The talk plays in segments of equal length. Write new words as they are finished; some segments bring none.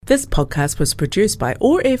This podcast was produced by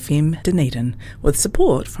OARsome Dunedin with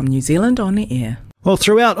support from New Zealand On the Air. Well,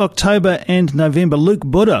 throughout October and November, Luke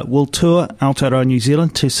Buda will tour Aotearoa New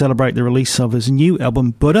Zealand to celebrate the release of his new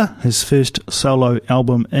album, Buda, his first solo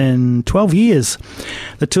album in 12 years.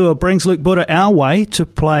 The tour brings Luke Buda our way to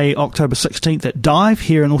play October 16th at Dive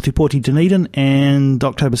here in Otepoti, Dunedin, and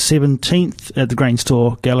October 17th at the Grain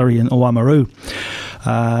Store Gallery in Oamaru.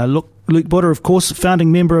 Luke Buda, of course,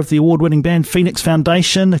 founding member of the award-winning band Phoenix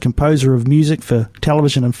Foundation, a composer of music for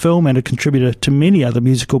television and film, and a contributor to many other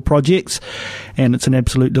musical projects. And it's an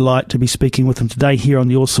absolute delight to be speaking with him today here on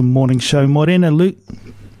the OARsome Morning Show. Morena, Luke.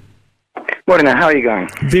 Morena, how are you going?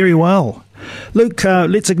 Very well. Luke,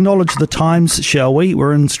 let's acknowledge the times, shall we?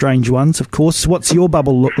 We're in strange ones, of course. What's your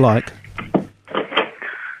bubble look like?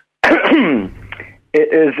 It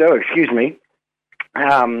is, excuse me.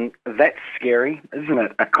 That's scary, isn't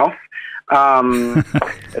it? A cough.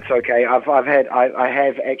 It's okay. I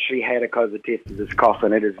have actually had a COVID test of this cough,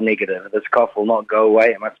 and it is negative. This cough will not go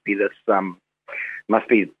away. It must be this. Must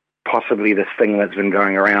be possibly this thing that's been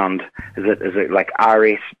going around. Is it like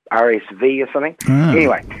RSV or something?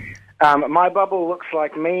 Anyway, my bubble looks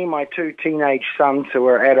like me, my two teenage sons who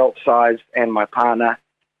are adult sized, and my partner.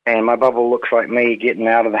 And my bubble looks like me getting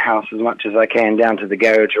out of the house as much as I can down to the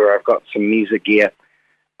garage where I've got some music gear,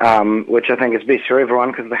 which I think is best for everyone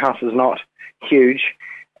because the house is not huge.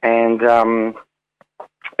 And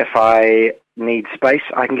if I need space,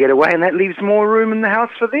 I can get away, and that leaves more room in the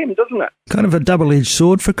house for them, doesn't it? Kind of a double-edged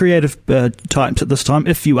sword for creative types at this time.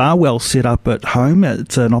 If you are well set up at home,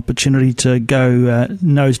 it's an opportunity to go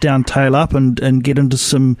nose down, tail up, and get into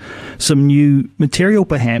some new material,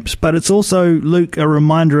 perhaps. But it's also, Luke, a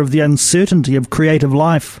reminder of the uncertainty of creative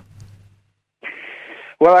life.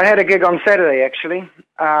 Well, I had a gig on Saturday actually,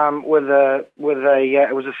 it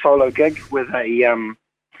was a solo gig with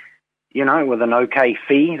with an okay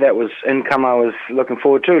fee. That was income I was looking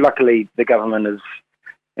forward to. Luckily, the government has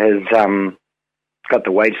got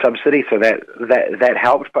the wage subsidy, so that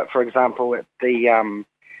helped. But for example, at the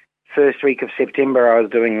first week of September, I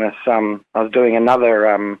was doing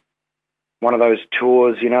another one of those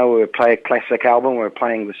tours. Where we play a classic album. We're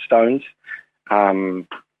playing the Stones.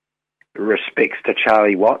 Respects to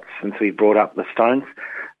Charlie Watts, since we brought up the Stones.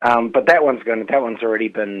 But that one's already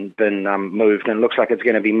been moved, and it looks like it's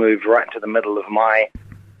going to be moved right into the middle of my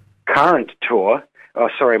current tour.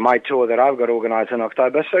 My tour that I've got organised in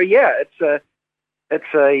October. So yeah,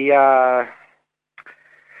 it's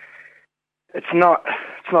not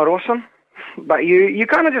awesome, but you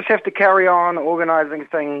kind of just have to carry on organising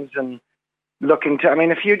things and looking to. I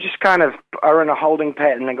mean, if you just kind of are in a holding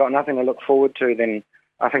pattern and got nothing to look forward to, then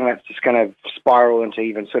I think that's just going to spiral into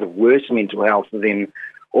even sort of worse mental health than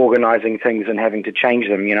organising things and having to change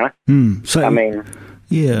them, So, I mean,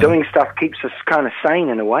 doing stuff keeps us kind of sane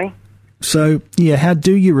in a way. So, how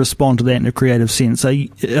do you respond to that in a creative sense? Are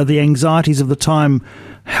the anxieties of the time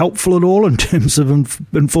helpful at all in terms of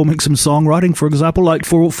informing some songwriting, for example, like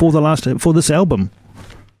for this album?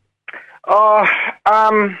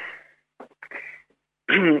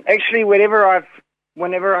 Actually, whenever I've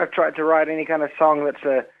tried to write any kind of song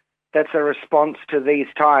that's a response to these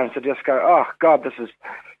times, to just go, oh God, this is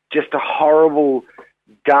just a horrible,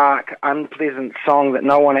 dark, unpleasant song that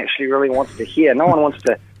no one actually really wants to hear. No one wants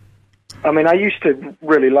to. I mean, I used to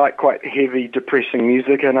really like quite heavy, depressing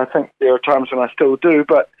music, and I think there are times when I still do,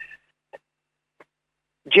 but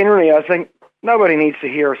generally I think nobody needs to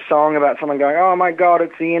hear a song about someone going, oh my God,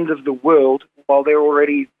 it's the end of the world, while they're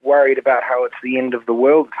already worried about how it's the end of the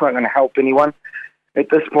world. It's not going to help anyone at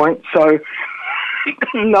this point. So,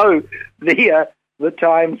 no,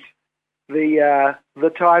 the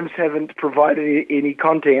Times haven't provided any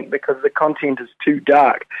content because the content is too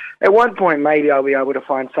dark. At one point, maybe I'll be able to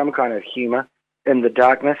find some kind of humour in the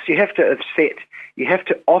darkness. You have to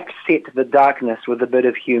offset the darkness with a bit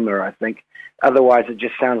of humour, I think. Otherwise, it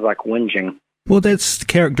just sounds like whinging. Well, that's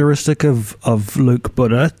characteristic of Luke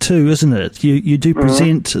Buda too, isn't it? You do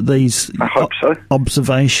present these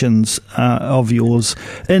observations of yours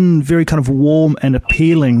in very kind of warm and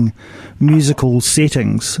appealing musical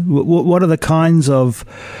settings. What are the kinds of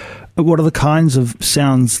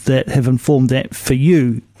sounds that have informed that for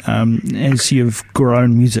you as you've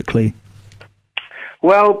grown musically?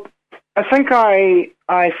 Well, I think I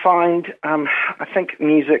find I think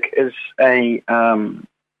music is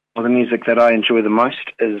the music that I enjoy the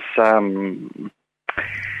most is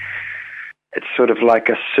it's sort of like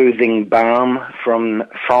a soothing balm from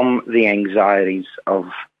the anxieties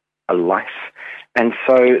of a life. And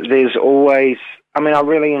so there's always, I mean, I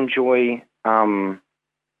really enjoy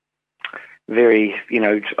very,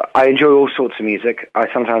 I enjoy all sorts of music.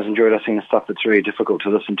 I sometimes enjoy listening to stuff that's really difficult to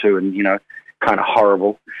listen to and, kind of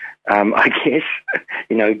horrible, I guess,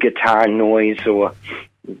 guitar noise or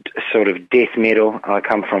sort of death metal. I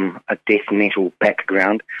come from a death metal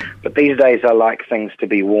background. But these days I like things to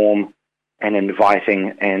be warm and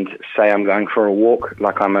inviting, and say I'm going for a walk,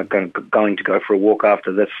 like I'm going to go for a walk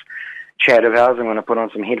after this chat of ours. I'm going to put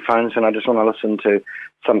on some headphones and I just want to listen to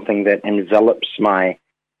something that envelops my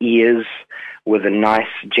ears with a nice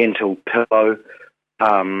gentle pillow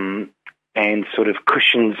and sort of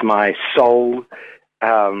cushions my soul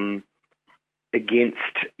against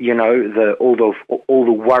all the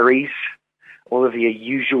worries, all of your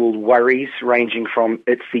usual worries, ranging from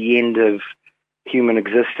it's the end of human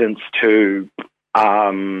existence to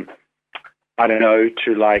I don't know,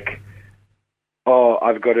 to like, oh,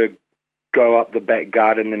 I've got to go up the back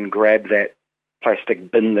garden and grab that plastic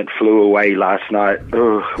bin that flew away last night.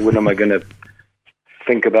 Ugh, when am I going to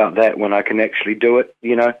think about that when I can actually do it?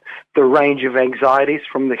 The range of anxieties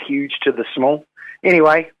from the huge to the small.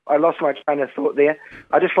 Anyway, I lost my train of thought there.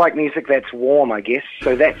 I just like music that's warm, I guess.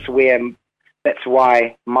 So that's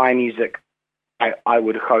why my music, I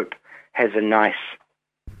would hope, has a nice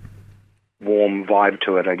warm vibe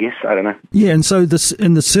to it, I guess. I don't know. Yeah, and so this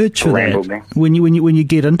in the search for that, when you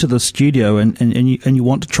get into the studio and you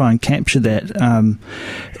want to try and capture that,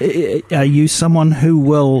 are you someone who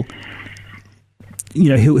will,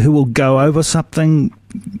 who will go over something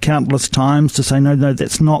countless times to say no,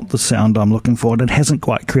 that's not the sound I'm looking for, and it hasn't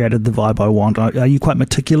quite created the vibe I want? Are you quite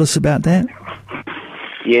meticulous about that?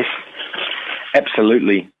 Yes,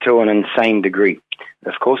 absolutely, to an insane degree,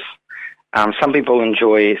 of course. Some people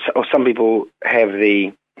enjoy, or some people have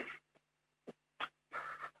the,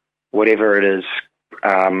 whatever it is,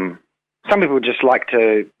 some people just like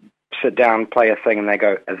to sit down, play a thing, and they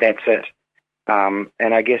go, that's it. And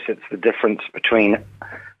I guess it's the difference between,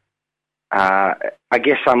 I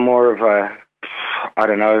guess I'm more of a, I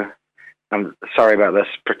don't know, I'm sorry about this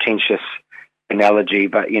pretentious analogy,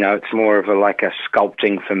 but, it's more of like a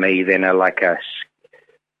sculpting for me than a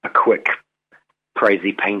quick,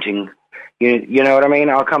 crazy painting. You know what I mean?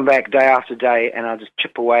 I'll come back day after day and I'll just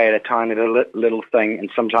chip away at a tiny little thing, and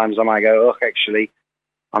sometimes I might go, oh, actually,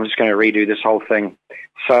 I'm just going to redo this whole thing.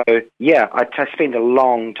 So, yeah, I spend a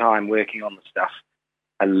long time working on the stuff,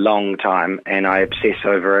 a long time, and I obsess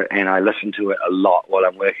over it, and I listen to it a lot while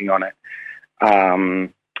I'm working on it.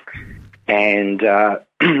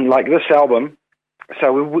 Like this album,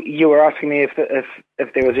 so you were asking me if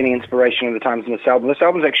there was any inspiration of the times in this album. This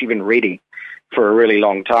album's actually been ready for a really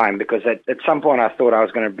long time, because at some point I thought I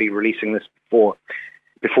was going to be releasing this before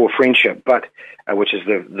Friendship, but which is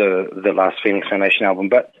the last Phoenix Foundation album.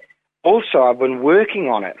 But also I've been working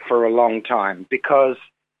on it for a long time because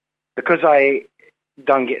I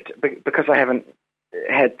haven't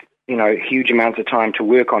had huge amounts of time to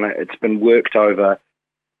work on it. It's been worked over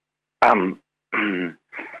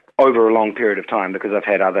over a long period of time, because I've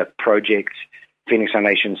had other projects, Phoenix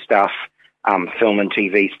Foundation stuff, film and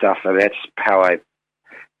TV stuff. So that's how I,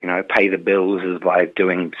 pay the bills, is by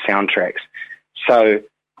doing soundtracks. So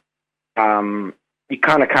you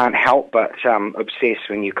kind of can't help but obsess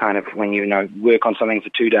when you work on something for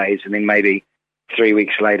 2 days, and then maybe 3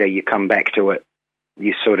 weeks later you come back to it.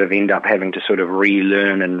 You sort of end up having to sort of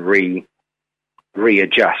relearn and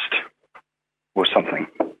readjust or something.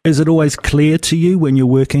 Is it always clear to you when you're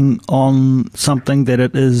working on something that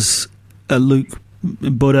it is a Luke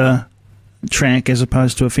Buda track as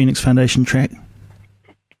opposed to a Phoenix Foundation track?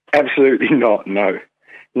 Absolutely not, no.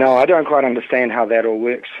 No, I don't quite understand how that all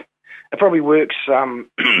works. It probably works,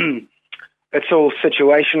 it's all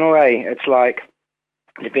situational, eh? It's like,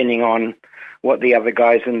 depending on what the other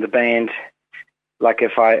guys in the band, like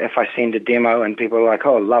if I send a demo and people are like,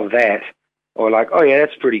 oh, love that, or like, oh yeah,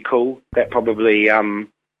 that's pretty cool, that probably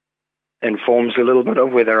informs a little bit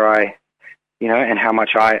of whether I, and how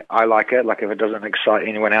much I like it. Like if it doesn't excite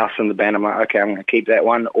anyone else in the band, I'm like, okay, I'm going to keep that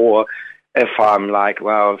one. Or if I'm like,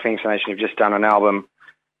 well, Phoenix Nation have just done an album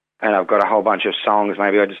and I've got a whole bunch of songs,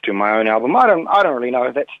 maybe I just do my own album. I don't really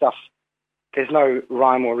know that stuff. There's no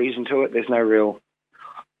rhyme or reason to it. There's no real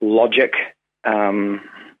logic.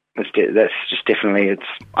 That's just definitely,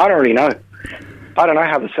 I don't really know. I don't know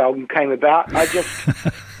how this album came about. I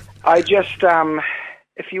just,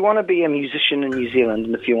 if you want to be a musician in New Zealand,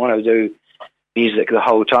 and if you want to do music the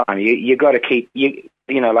whole time, you got to keep,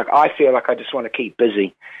 like I feel like I just want to keep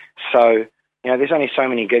busy. So, there's only so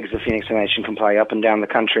many gigs the Phoenix Nation can play up and down the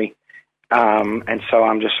country. And so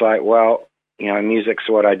I'm just like, well, music's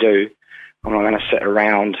what I do. I'm not going to sit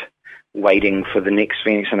around waiting for the next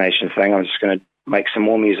Phoenix Nation thing. I'm just going to make some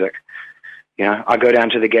more music, I go down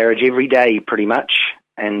to the garage every day pretty much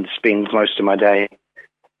and spend most of my day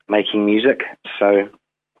making music. So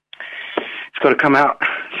it's got to come out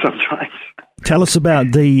sometimes. Tell us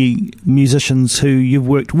about the musicians who you've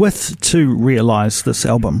worked with to realise this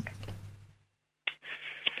album.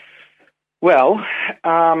 Well,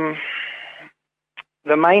 the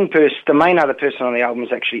main other person on the album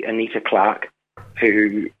is actually Anita Clark,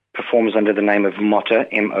 who performs under the name of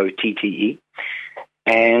Motte, Motte,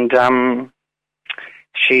 and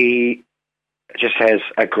she just has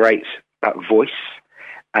a great voice.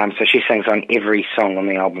 So she sings on every song on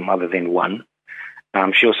the album other than one.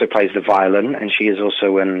 She also plays the violin, and she is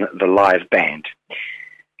also in the live band.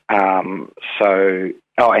 And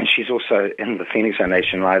she's also in the Phoenix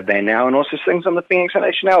Foundation live band now, and also sings on the Phoenix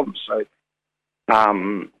Foundation album. So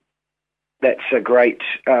that's a great,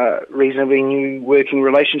 reasonably new working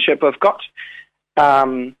relationship I've got.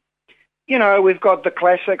 We've got the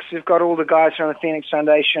classics. We've got all the guys from the Phoenix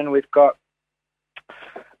Foundation. We've got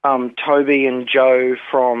Toby and Joe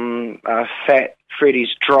from Fat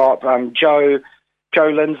Freddy's Drop. Joe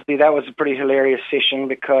Lindsay, that was a pretty hilarious session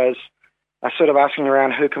because I sort of asking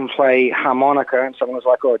around who can play harmonica, and someone was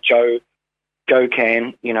like, "Oh, Joe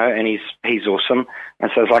can," and he's awesome. And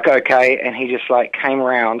so I was like, okay, and he just came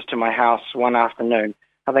around to my house one afternoon.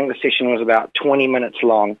 I think the session was about 20 minutes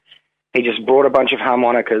long. He just brought a bunch of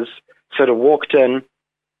harmonicas, sort of walked in,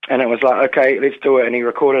 and it was like, okay, let's do it. And he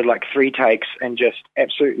recorded 3 takes and just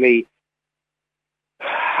absolutely.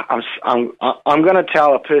 I'm going to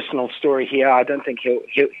tell a personal story here. I don't think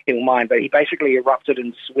he'll mind, but he basically erupted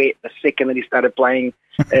in sweat the second that he started playing,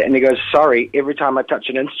 and he goes, "Sorry, every time I touch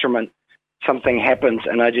an instrument, something happens,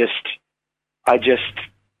 and I just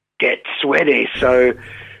get sweaty." So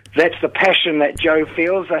that's the passion that Joe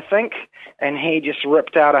feels, I think. And he just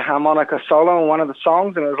ripped out a harmonica solo on one of the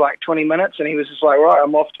songs, and it was 20 minutes, and he was just like, "Right,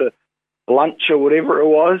 I'm off to lunch," or whatever it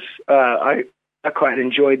was. I quite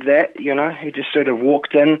enjoyed that, He just sort of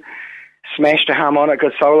walked in, smashed a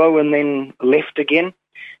harmonica solo, and then left again.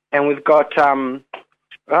 And we've got Don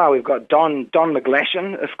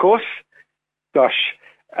McGlashan, of course. Gosh.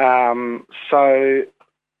 A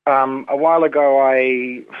while ago,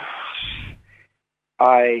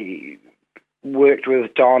 I worked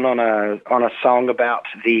with Don on a song about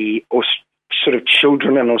the sort of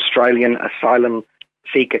children in Australian asylum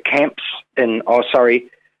seeker camps in Australian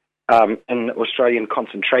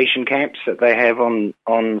concentration camps that they have on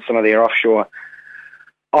some of their offshore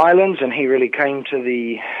islands, and he really came to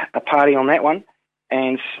a party on that one.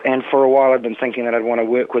 And for a while, I'd been thinking that I'd want to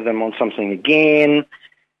work with him on something again.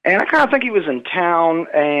 And I kind of think he was in town,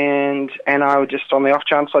 and I would just, on the off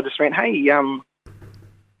chance, I just went, "Hey,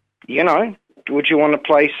 would you want to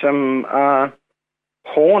play some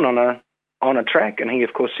horn on a track?" And he,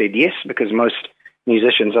 of course, said yes, because most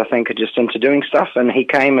musicians, I think, are just into doing stuff. And he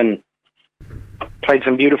came and played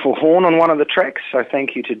some beautiful horn on one of the tracks. So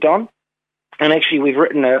thank you to Don. And actually, we've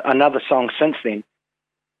written another song since then,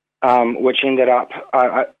 which ended up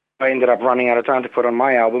I ended up running out of time to put on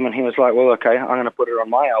my album, and he was like, "Well, okay, I'm going to put it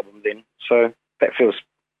on my album then." So that feels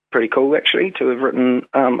pretty cool, actually, to have written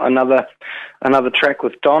another track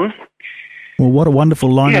with Don. Well, what a wonderful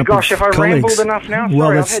lineup! Yeah, gosh, have I colleagues. rambled enough now?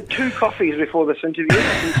 Sorry, I've had 2 coffees before this interview,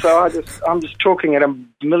 and so I'm just talking at a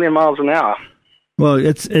million miles an hour. Well,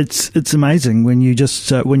 it's amazing when you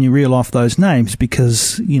just when you reel off those names,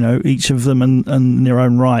 because each of them in their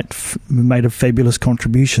own right made a fabulous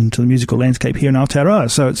contribution to the musical landscape here in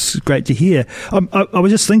Aotearoa. So it's great to hear. I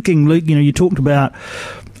was just thinking, Luke, you talked about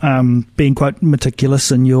being quite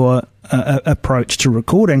meticulous in your approach to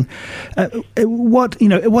recording.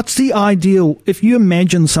 What's the ideal? If you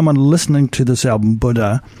imagine someone listening to this album,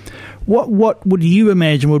 Buda, what would you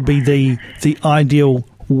imagine would be the ideal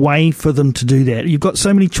way for them to do that? You've got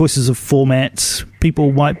so many choices of formats.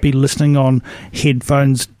 People might be listening on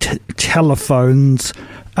headphones, telephones,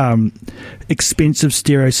 expensive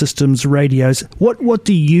stereo systems, radios. What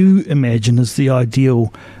do you imagine is the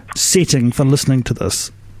ideal setting for listening to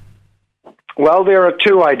this? Well, there are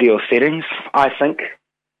 2 ideal settings, I think.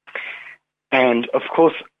 And, of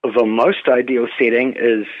course, the most ideal setting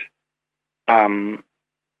is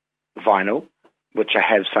vinyl, which I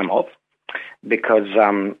have some of, because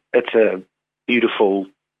it's a beautiful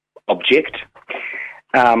object.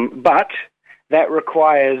 But that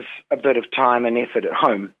requires a bit of time and effort at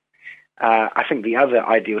home. I think the other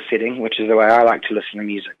ideal setting, which is the way I like to listen to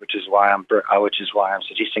music, which is why I'm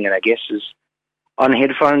suggesting it, I guess, is on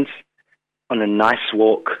headphones, on a nice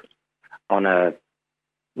walk, on a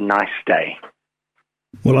nice day.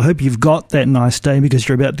 Well, I hope you've got that nice day because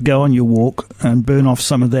you're about to go on your walk and burn off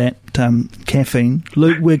some of that caffeine.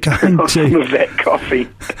 Luke, we're going to... some of that coffee.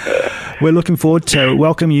 We're looking forward to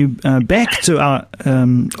welcome you back to our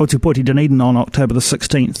Ōtepoti Dunedin on October the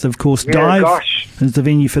 16th. Of course, Dive is the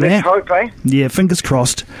venue for that. Let's hope, eh? Yeah, fingers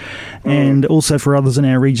crossed. And also for others in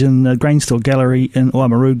our region, the Grainstall Gallery in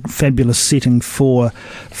Oamaru, fabulous setting for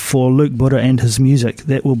Luke Buda and his music.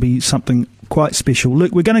 That will be something quite special.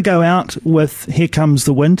 Luke, we're going to go out with Here Comes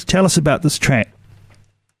the Wind. Tell us about this track.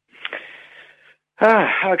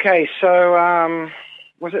 Okay, so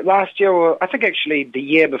was it last year or I think actually the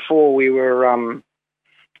year before we were,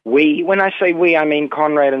 when I say we, I mean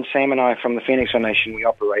Conrad and Sam and I from the Phoenix Foundation, we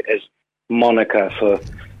operate as moniker for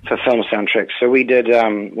film soundtracks. So we did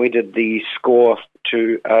the score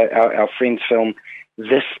to our friend's film,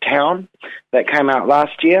 This Town, that came out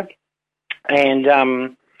last year.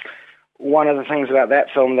 And one of the things about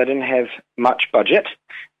that film, they didn't have much budget,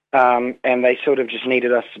 and they sort of just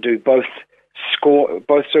needed us to do both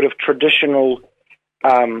sort of traditional,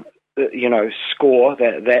 score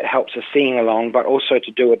that helps us sing along, but also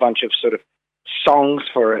to do a bunch of sort of songs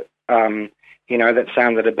for it, that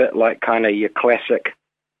sounded a bit like kind of your classic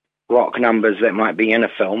rock numbers that might be in a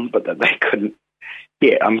film, but that they couldn't.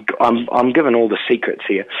 Yeah, I'm giving all the secrets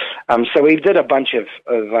here. So we did a bunch of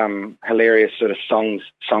hilarious sort of songs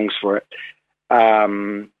for it.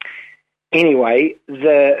 Anyway,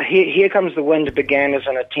 Here Comes the Wind began as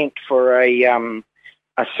an attempt for a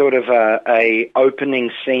sort of a opening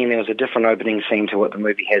scene. There was a different opening scene to what the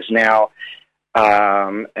movie has now,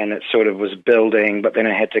 and it sort of was building, but then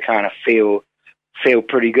it had to kind of feel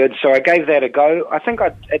pretty good. So I gave that a go. I think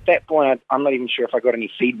at that point, I'm not even sure if I got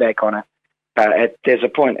any feedback on it. There's a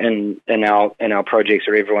point in our projects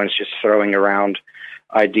where everyone's just throwing around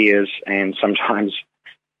ideas, and sometimes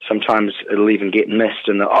it'll even get missed.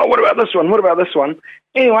 And what about this one? What about this one?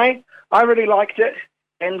 Anyway, I really liked it,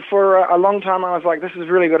 and for a long time I was like, this has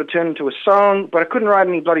really got to turn into a song, but I couldn't write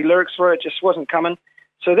any bloody lyrics for it. It just wasn't coming.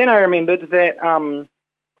 So then I remembered that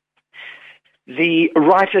the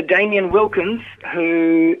writer Damien Wilkins,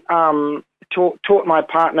 who taught my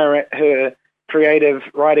partner at her creative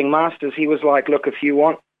writing masters, he was like, look, if you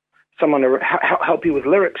want someone to help you with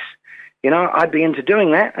lyrics, I'd be into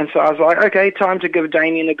doing that. And so I was like, okay, time to give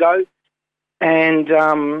Damien a go. And,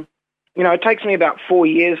 it takes me about 4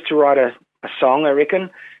 years to write a song, I reckon.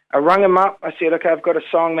 I rung him up. I said, okay, I've got a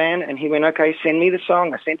song, man. And he went, okay, send me the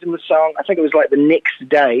song. I sent him the song. I think it was like the next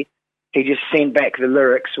day he just sent back the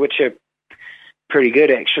lyrics, which are pretty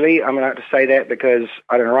good, actually. I'm allowed to say that because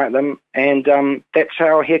I don't write them. And that's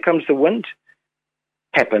how Here Comes the Wind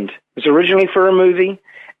happened. It was originally for a movie,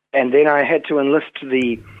 and then I had to enlist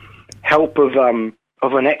the help of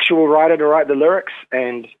an actual writer to write the lyrics,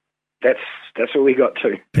 and that's what we got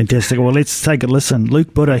to. Fantastic. Well, let's take a listen.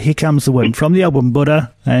 Luke Buda, Here Comes the Wind, from the album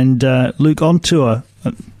Buda, and Luke on tour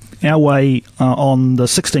our way on the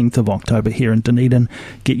 16th of October here in Dunedin.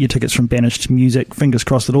 Get your tickets from Banished Music. Fingers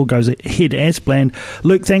crossed it all goes ahead as planned.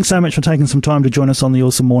 Luke, thanks so much for taking some time to join us on the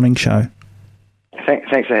Awesome Morning Show.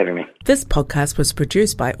 Thanks for having me. This podcast was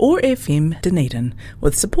produced by OARfm Dunedin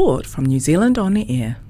with support from New Zealand On the Air.